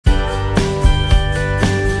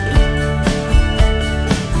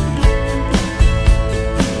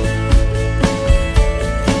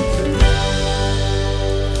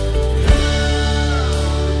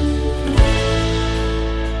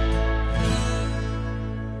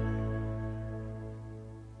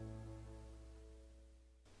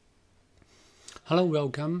Hello,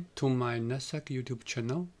 welcome to my NetSec YouTube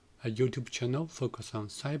channel, a YouTube channel focused on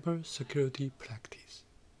cyber security practice.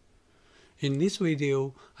 In this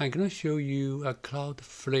video, I'm going to show you a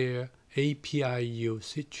Cloudflare API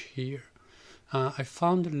usage here. I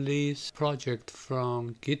found this project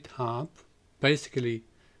from GitHub. Basically,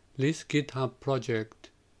 this GitHub project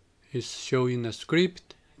is showing a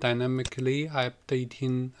script dynamically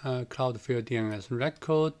updating a Cloudflare DNS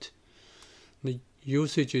record. The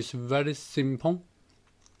usage is very simple.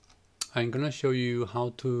 I'm going to show you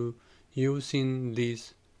how to using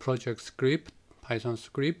this project script, Python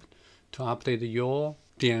script, to update your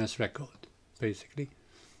DNS record, basically.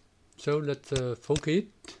 So let's fork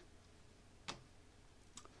it.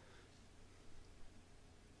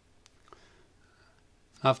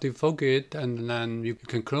 After you fork it, and then you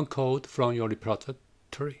can clone code from your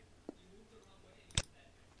repository.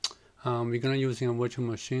 We're going to using a virtual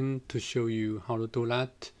machine to show you how to do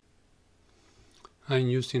that. I'm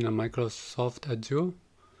using a Microsoft Azure.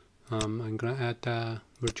 I'm going to add a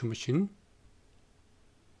virtual machine.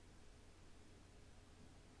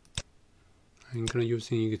 I'm going to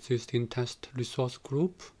using existing test resource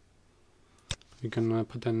group. We're going to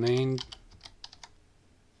put a name.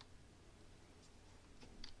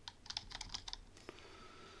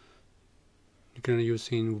 You're going to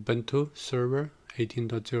using Ubuntu server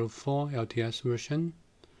 18.04 LTS version.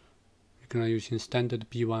 We're going to using standard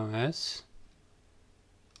B1S.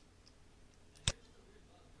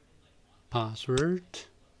 Password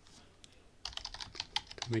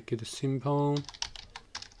to make it simple.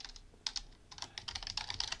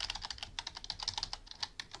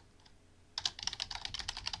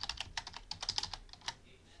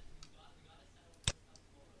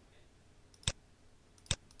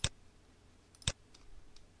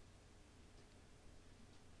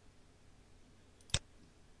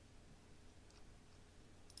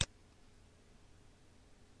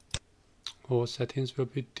 All settings will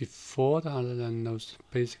be default other than those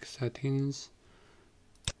basic settings.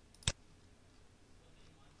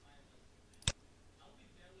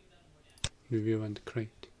 Review and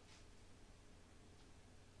create.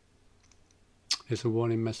 There's a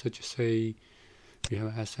warning message say we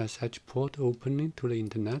have SSH port opening to the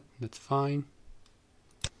internet. That's fine.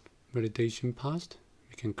 Validation passed.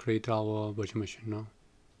 We can create our virtual machine now.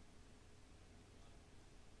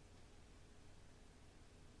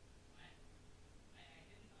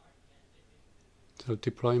 So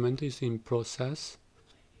deployment is in process.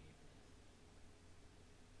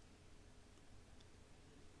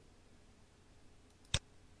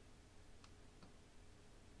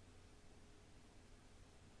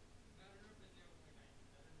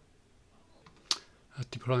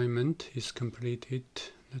 Deployment is completed.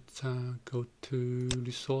 Let's go to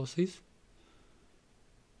resources.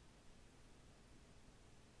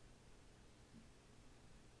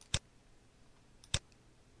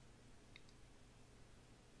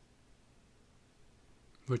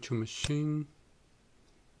 Virtual machine.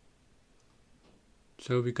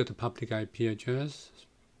 So we got a public IP address.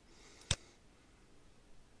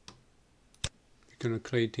 We're gonna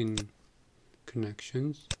create in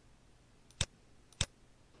connections.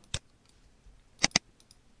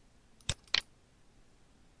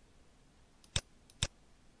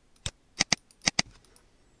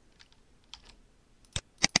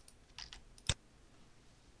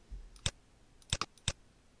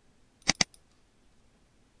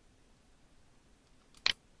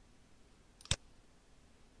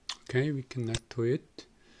 Okay, we connect to it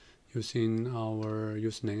using our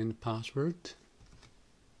username and password.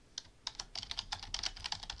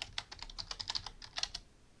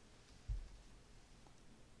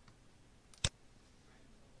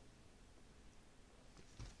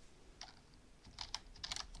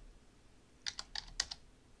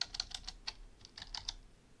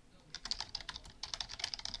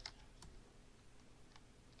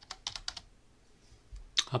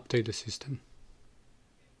 Update the system.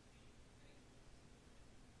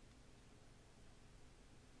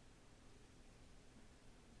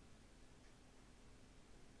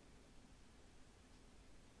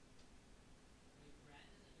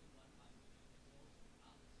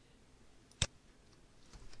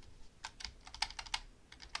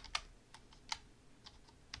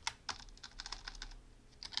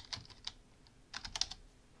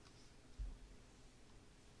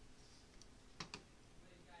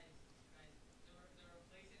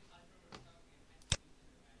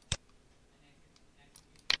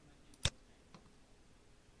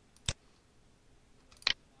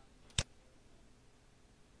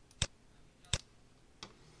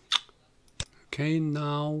 Okay,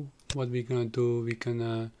 now what we're gonna do, we're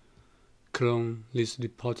gonna clone this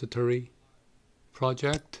repository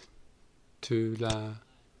project to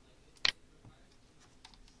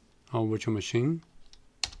our virtual machine.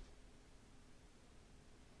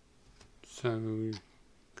 So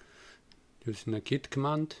using the git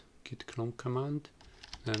clone command,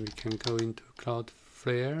 then we can go into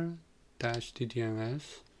Cloudflare DDNS.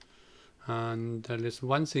 And there's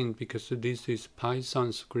one thing, because this is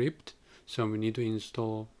Python script, so we need to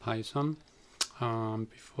install Python.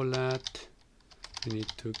 Before that, we need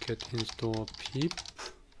to get install pip.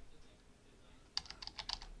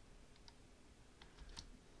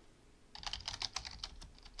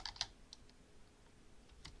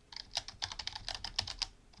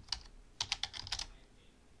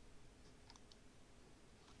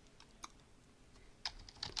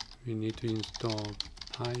 We need to install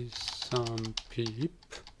Python pip.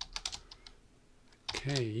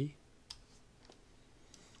 Okay.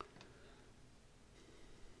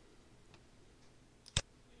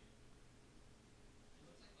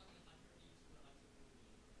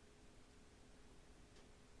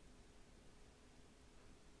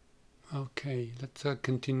 Okay, let's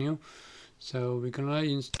continue. So we're gonna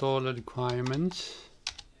install the requirements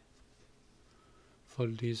for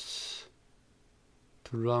this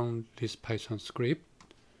to run this Python script,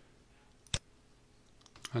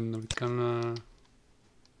 and we're gonna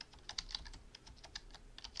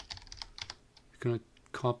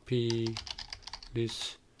copy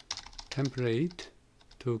this template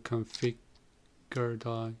to configure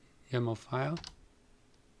the YAML file,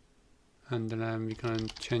 and then we can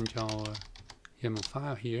change our YAML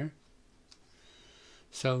file here.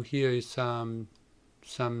 So here is some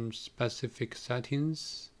specific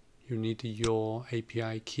settings. You need your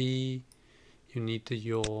API key, you need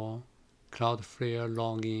your Cloudflare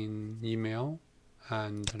login email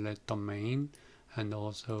and the domain, and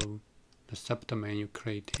also the subdomain you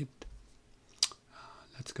created.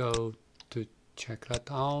 Let's go to check that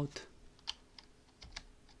out.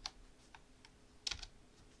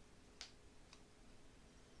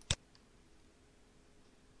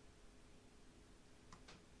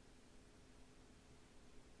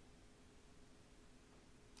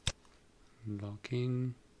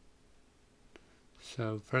 Login.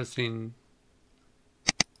 So first thing,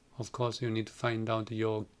 of course, you need to find out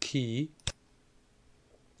your key,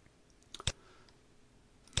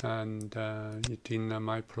 and it's in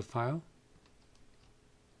my profile.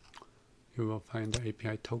 You will find the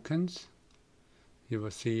API tokens. You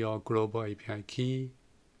will see your global API key.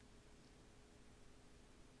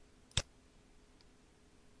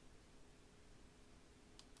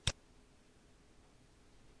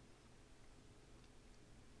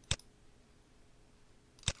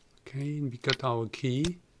 Okay, we got our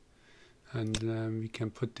key, and we can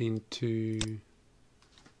put into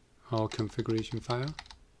our configuration file.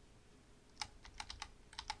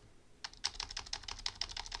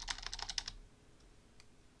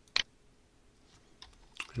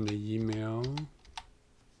 And the email.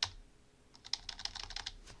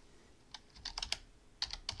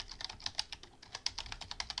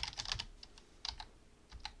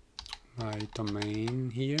 My domain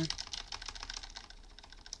here.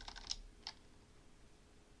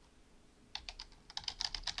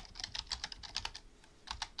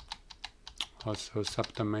 Also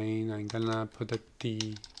subdomain, I'm gonna put a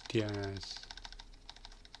DDNS.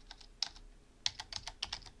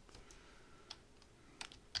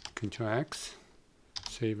 Control X,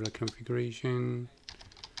 save the configuration,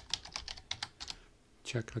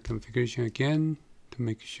 check the configuration again to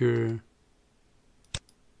make sure.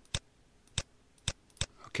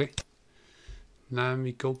 Okay, now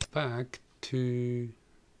we go back to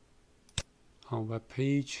our web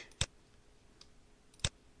page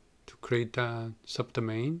to create a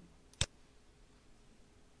subdomain.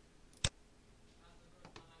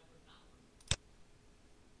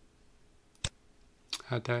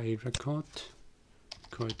 Add a record,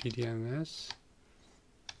 call DDNS.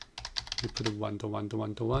 We put a 1 to 1 to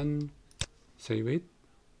 1 to 1, save it.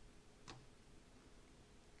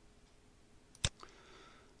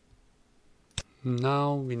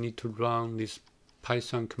 Now we need to run this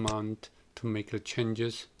Python command to make the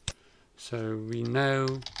changes. So we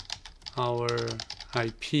know our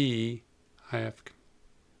IP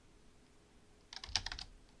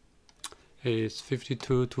is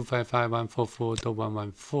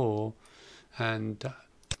 52.255.144.114, and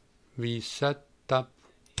we set up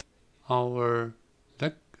our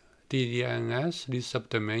DDNS, this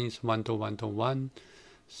subdomain is 1 to 1 to 1.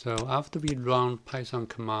 So after we run Python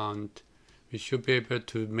command, we should be able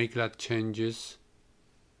to make that changes.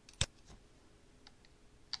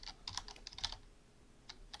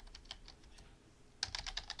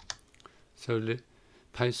 So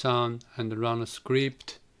Python and run a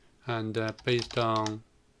script, and based on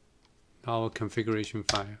our configuration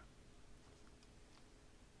file.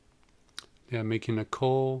 They are making a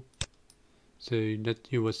call, so that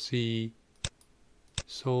you will see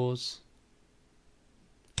source,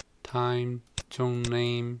 time, zone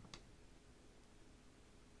name,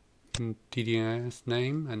 and DDNS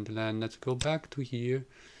name, and then let's go back to here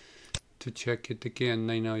to check it again.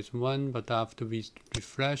 Right now it's 1, but after we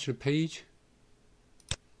refresh the page,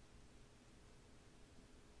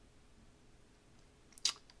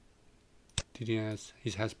 DDNS,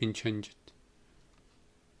 it has been changed.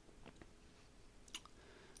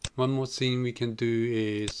 One more thing we can do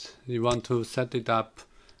is you want to set it up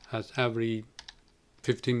as every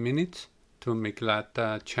 15 minutes to make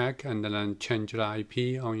that check, and then change the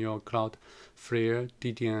IP on your Cloudflare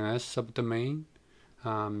DDNS subdomain.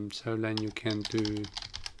 So then you can do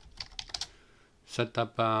set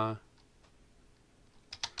up a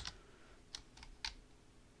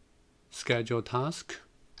schedule task.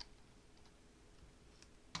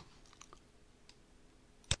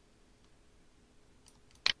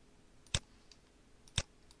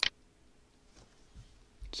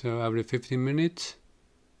 So every 15 minutes.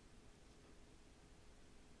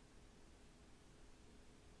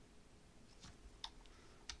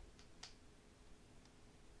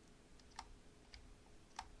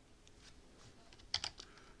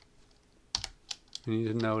 You need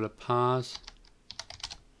to know the path.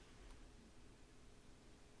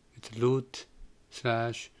 It's root /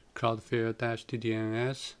 Cloudflare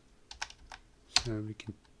 -DDNS. So we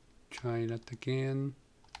can try that again.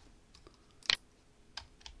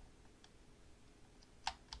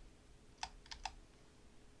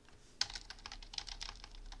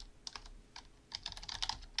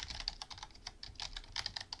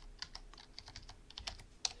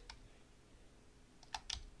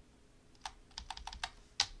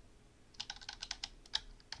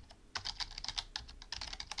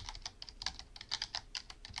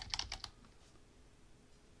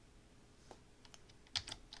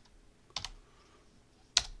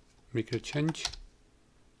 Make a change.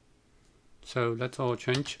 So that's all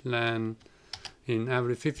change. Then in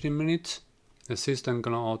every 15 minutes, the system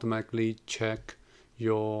gonna automatically check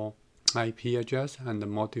your IP address and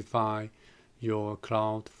modify your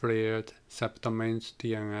Cloudflare subdomain's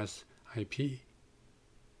DNS IP.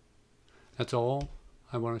 That's all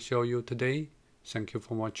I want to show you today. Thank you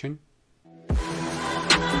for watching.